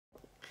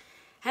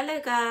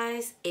Hello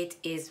guys, it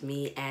is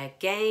me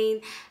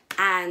again,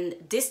 and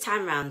this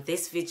time around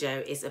this video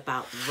is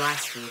about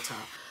rice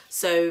water.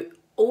 So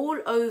all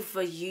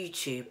over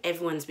YouTube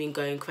everyone's been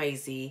going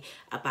crazy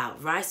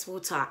about rice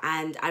water,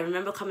 and I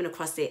remember coming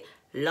across it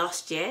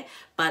last year,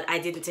 but I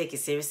didn't take it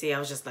seriously. I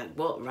was just like,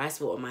 what, rice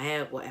water on my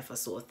hair, whatever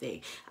sort of thing.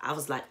 I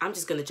was like, I'm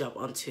just gonna jump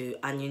onto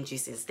onion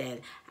juice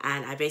instead,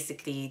 and I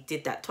basically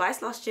did that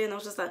twice last year, and I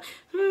was just like,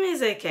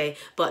 it's okay,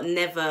 but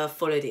never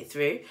followed it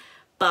through.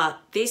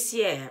 But this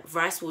year,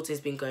 rice water has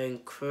been going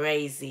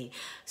crazy.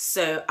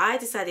 So I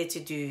decided to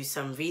do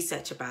some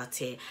research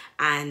about it.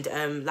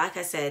 And like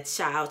I said,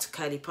 shout out to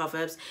Curly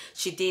Proverbs.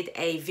 She did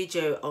a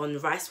video on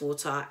rice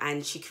water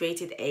and she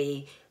created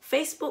a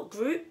Facebook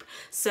group.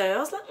 So I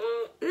was like,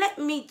 let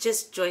me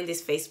just join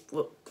this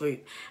Facebook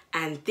group.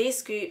 And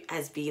this group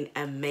has been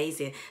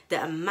amazing.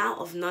 The amount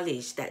of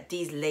knowledge that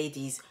these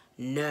ladies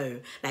know,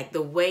 like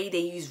the way they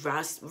use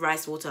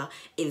rice water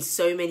in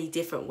so many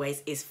different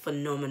ways is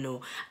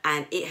phenomenal,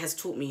 and it has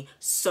taught me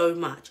so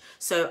much.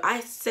 So I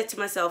said to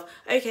myself,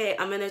 okay,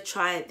 I'm gonna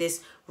try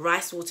this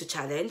rice water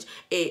challenge.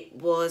 It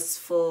was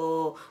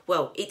for,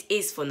 well, it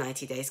is for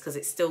 90 days because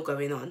it's still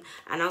going on,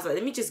 and I was like,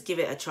 let me just give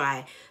it a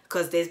try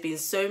because there's been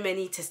so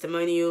many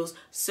testimonials,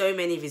 so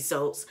many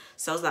results.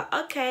 So I was like,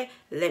 okay,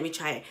 let me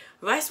try it.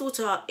 Rice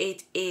water,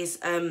 it is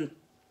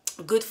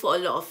good for a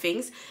lot of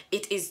things.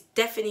 It is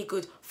definitely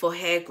good for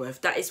hair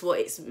growth. That is what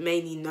it's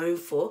mainly known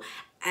for.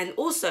 And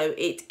also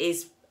it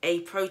is a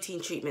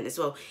protein treatment as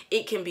well.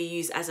 It can be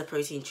used as a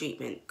protein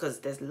treatment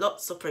because there's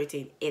lots of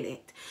protein in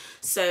it.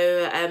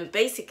 So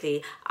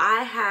basically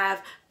I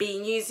have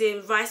been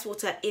using rice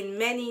water in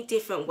many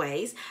different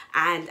ways,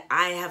 and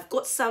I have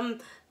got some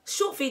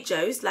short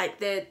videos, like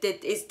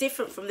it's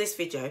different from this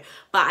video,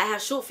 but I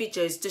have short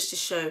videos just to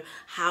show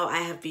how I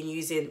have been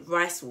using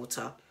rice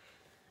water.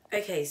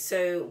 Okay,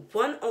 so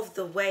one of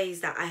the ways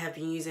that I have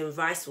been using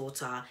rice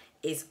water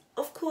is,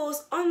 of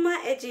course, on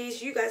my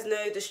edges. You guys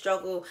know the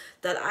struggle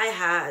that I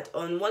had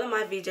on one of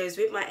my videos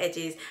with my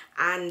edges,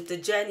 and the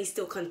journey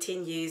still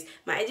continues.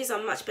 My edges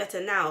are much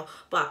better now,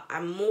 but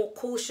I'm more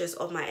cautious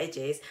of my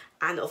edges,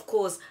 and of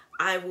course,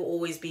 I will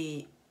always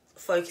be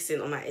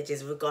focusing on my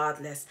edges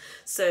regardless.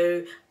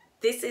 So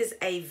this is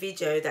a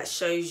video that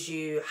shows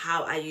you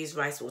how I use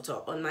rice water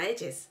on my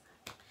edges.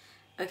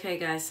 Okay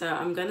guys, so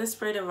I'm gonna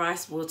spray the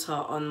rice water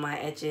on my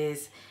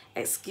edges.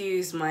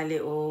 Excuse my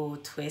little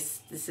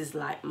twist. This is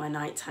like my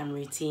nighttime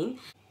routine.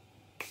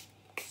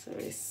 So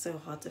it's so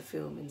hard to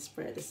film and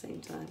spray at the same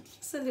time.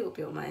 Just a little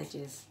bit on my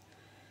edges.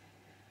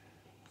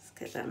 Let's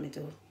get that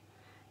middle.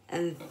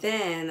 And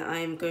then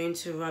I'm going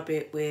to rub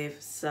it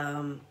with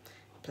some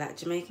black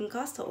Jamaican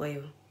castor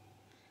oil.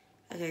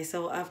 Okay,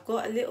 so I've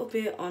got a little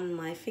bit on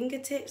my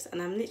fingertips,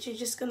 and I'm literally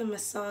just gonna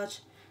massage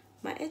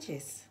my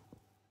edges.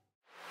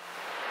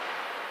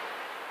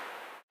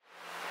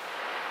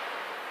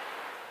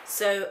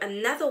 So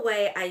another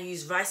way I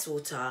use rice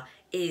water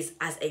is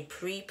as a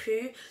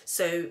pre-poo.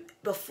 So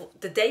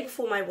the day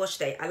before my wash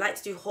day, I like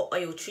to do hot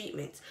oil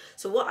treatments.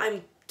 So what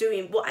I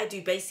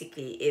do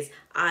basically is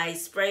I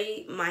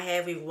spray my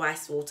hair with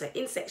rice water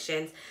in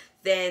sections,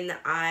 then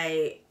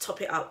I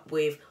top it up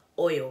with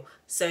oil.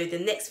 So the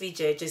next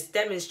video just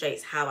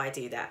demonstrates how I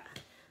do that.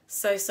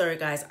 So sorry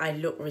guys, I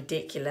look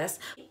ridiculous.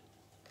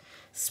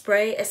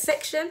 Spray a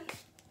section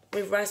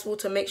with rice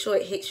water, make sure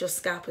it hits your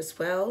scalp as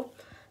well.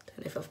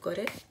 Don't know if I've got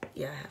it.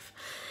 Yeah, I have.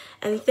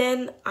 And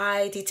then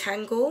I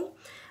detangle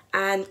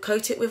and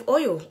coat it with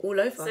oil all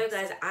over. So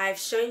guys, I've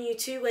shown you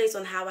 2 ways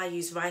on how I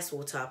use rice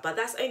water, but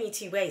that's only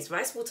 2 ways.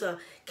 Rice water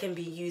can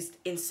be used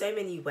in so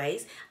many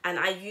ways, and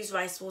I use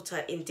rice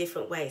water in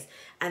different ways.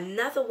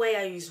 Another way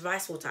I use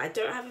rice water, I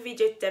don't have a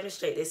video to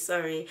demonstrate this,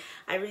 sorry.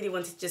 I really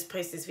wanted to just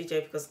post this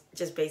video because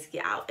just basically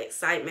out of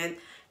excitement,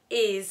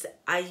 is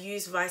I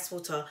use rice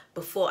water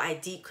before I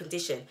deep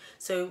condition.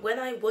 So when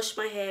I wash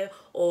my hair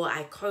or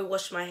I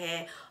co-wash my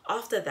hair,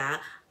 after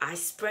that I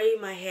spray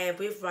my hair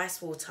with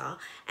rice water,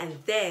 and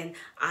then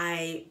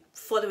I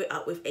follow it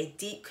up with a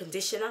deep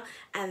conditioner.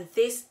 And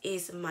this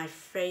is my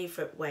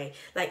favorite way.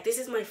 Like, this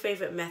is my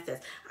favorite method.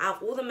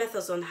 Out of all the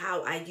methods on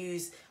how I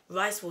use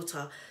rice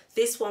water,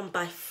 this one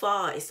by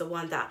far is the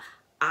one that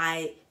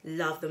I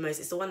love the most.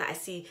 It's the one that I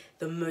see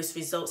the most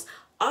results.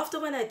 After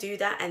when I do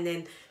that and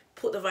then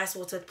put the rice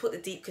water, put the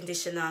deep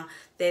conditioner,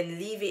 then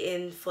leave it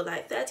in for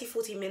like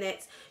 30-40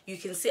 minutes. You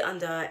can sit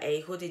under a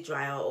hooded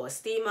dryer or a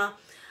steamer.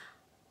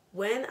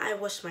 When I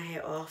wash my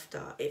hair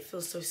after, it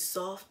feels so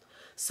soft,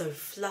 so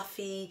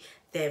fluffy,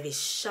 there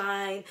is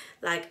shine.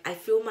 Like, I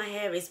feel my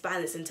hair is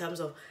balanced in terms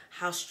of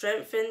how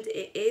strengthened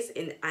it is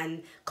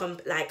and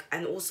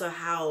also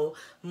how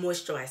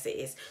moisturized it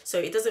is. So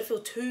it doesn't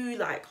feel too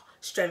like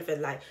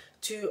strengthened, like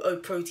too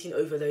protein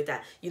overload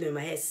that, you know,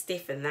 my hair's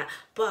stiff and that,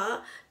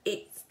 but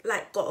it's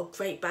like got a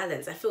great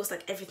balance. I feel it's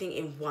like everything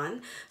in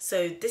one.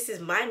 So this is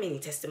my mini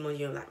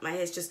testimonial. Like, my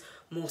hair's just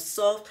more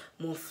soft,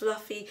 more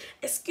fluffy.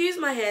 Excuse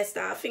my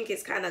hairstyle, I think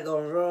it's kind of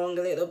gone wrong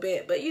a little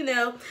bit, but you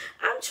know,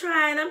 I'm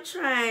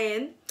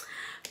trying.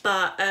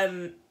 But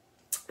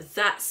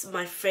that's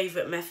my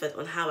favorite method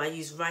on how I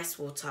use rice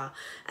water.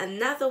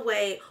 Another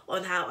way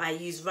on how I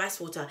use rice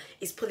water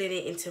is putting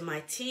it into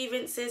my tea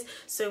rinses.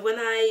 So when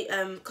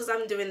because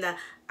I'm doing the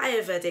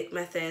Ayurvedic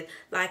method,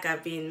 like I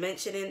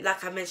mentioned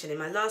in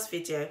my last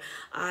video,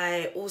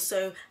 I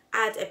also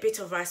add a bit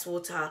of rice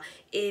water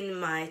in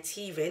my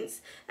tea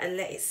rinse and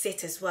let it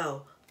sit as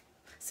well.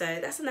 So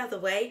that's another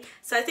way.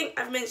 So I think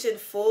I've mentioned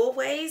 4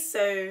 ways.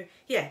 So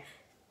yeah,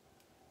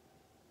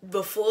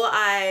 before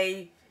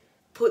I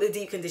put the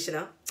deep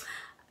conditioner,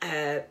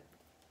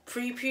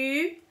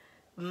 pre-poo,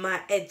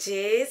 my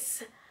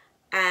edges,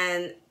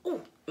 and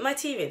my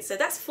tea rinse. So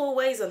that's 4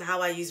 ways on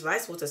how I use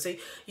rice water. So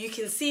you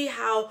can see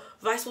how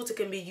rice water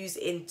can be used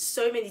in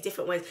so many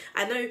different ways.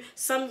 I know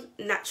some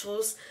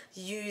naturals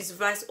use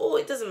rice, or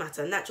it doesn't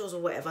matter, naturals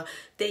or whatever,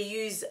 they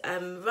use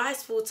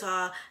rice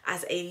water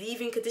as a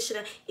leave-in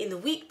conditioner in the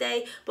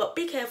weekday, but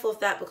be careful of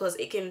that because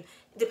it can,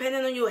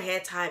 depending on your hair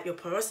type, your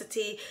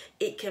porosity,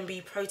 it can be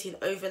protein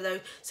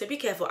overload. So be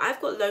careful. I've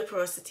got low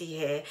porosity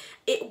hair.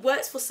 It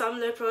works for some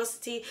low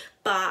porosity,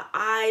 but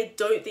I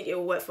don't think it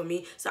will work for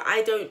me. So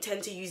I don't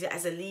tend to use it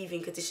as a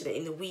leave-in conditioner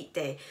in the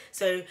weekday.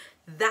 So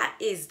that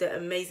is the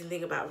amazing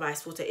thing about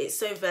rice water. It's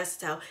so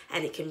versatile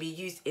and it can be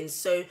used in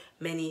so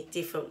many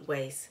different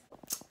ways.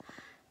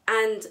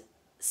 And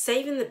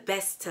saving the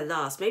best to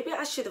last. Maybe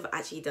I should have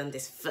actually done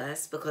this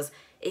first because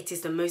it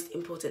is the most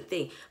important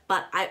thing.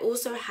 But I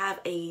also have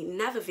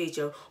another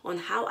video on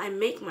how I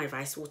make my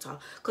rice water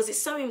because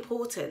it's so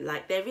important.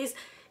 Like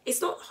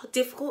it's not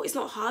difficult, it's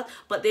not hard,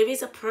 but there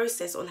is a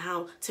process on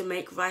how to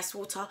make rice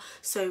water.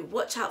 So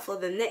watch out for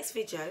the next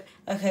video.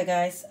 Okay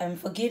guys,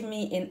 forgive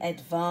me in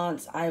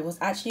advance. I was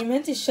actually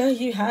meant to show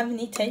you how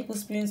many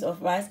tablespoons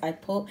of rice I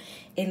put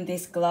in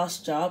this glass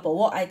jar. But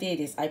what I did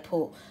is I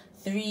put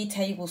 3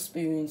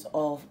 tablespoons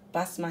of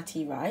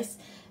basmati rice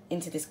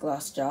into this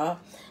glass jar.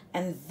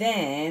 And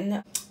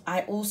then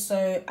I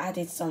also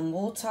added some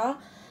water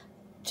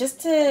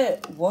just to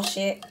wash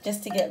it,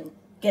 just to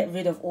get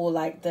rid of all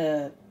like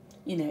the,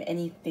 you know,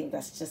 anything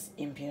that's just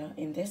impure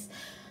in this.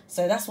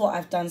 So that's what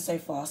I've done so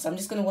far. So I'm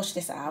just going to wash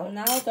this out. I'm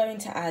now going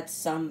to add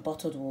some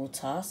bottled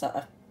water. So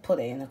I've put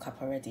it in a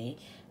cup already.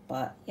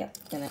 But yeah,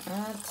 going to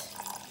add.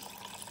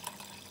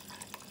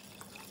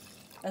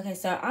 Okay,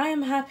 so I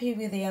am happy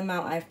with the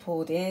amount I've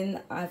poured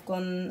in. I've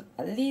gone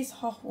at least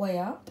halfway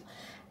up.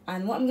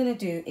 And what I'm going to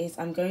do is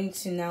I'm going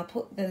to now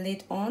put the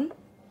lid on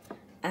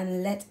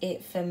and let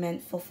it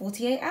ferment for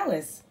 48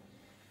 hours.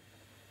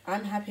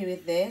 I'm happy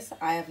with this.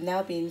 I have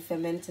now been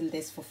fermenting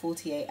this for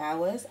 48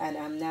 hours and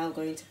I'm now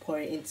going to pour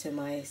it into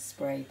my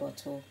spray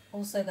bottle.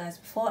 Also guys,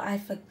 before I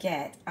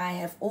forget, I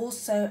have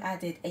also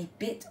added a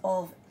bit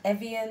of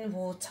Evian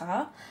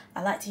water.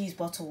 I like to use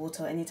bottled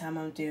water anytime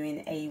I'm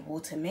doing a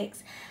water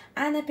mix,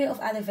 and a bit of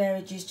aloe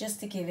vera juice just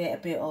to give it a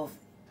bit of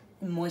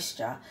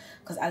moisture,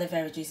 because aloe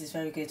vera juice is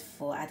very good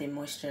for adding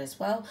moisture as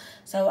well.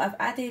 So I've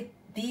added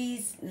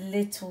these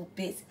little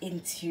bits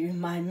into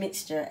my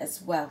mixture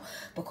as well,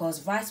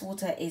 because rice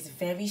water is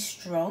very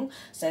strong,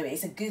 so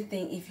it's a good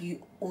thing if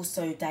you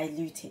also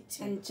dilute it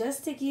too. And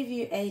just to give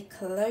you a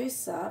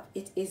close-up,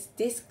 it is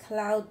this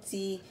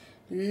cloudy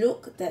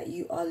look that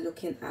you are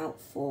looking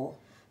out for.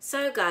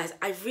 So guys,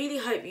 I really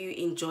hope you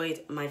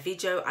enjoyed my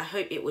video. I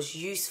hope it was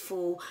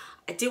useful.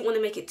 I didn't want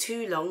to make it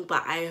too long,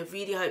 but I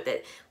really hope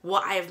that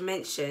what I have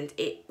mentioned,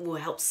 it will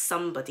help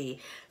somebody.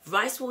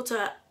 Rice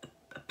water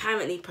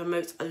apparently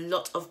promotes a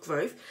lot of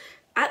growth.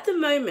 At the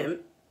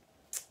moment,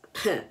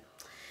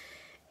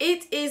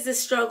 it is a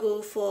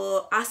struggle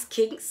for us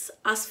kinks,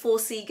 us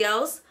 4C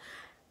girls,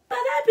 but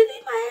I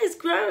believe my hair is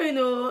growing,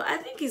 or I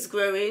think it's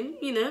growing,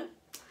 you know.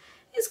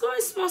 It's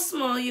growing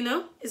small, you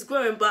know, it's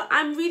growing, but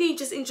I'm really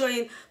just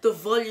enjoying the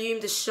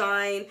volume, the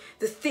shine,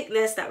 the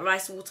thickness that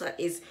rice water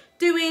is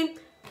doing.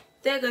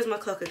 There goes my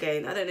clock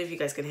again. I don't know if you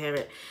guys can hear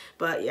it,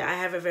 but yeah, I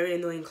have a very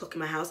annoying clock in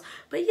my house.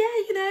 But yeah,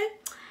 you know,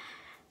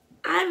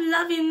 I'm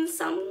loving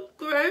some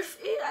growth.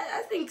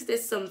 I think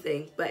there's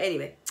something. But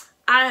anyway,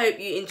 I hope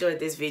you enjoyed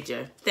this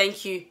video.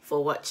 Thank you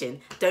for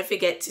watching. Don't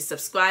forget to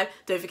subscribe.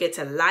 Don't forget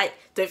to like.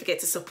 Don't forget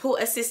to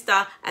support a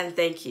sister. And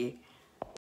thank you.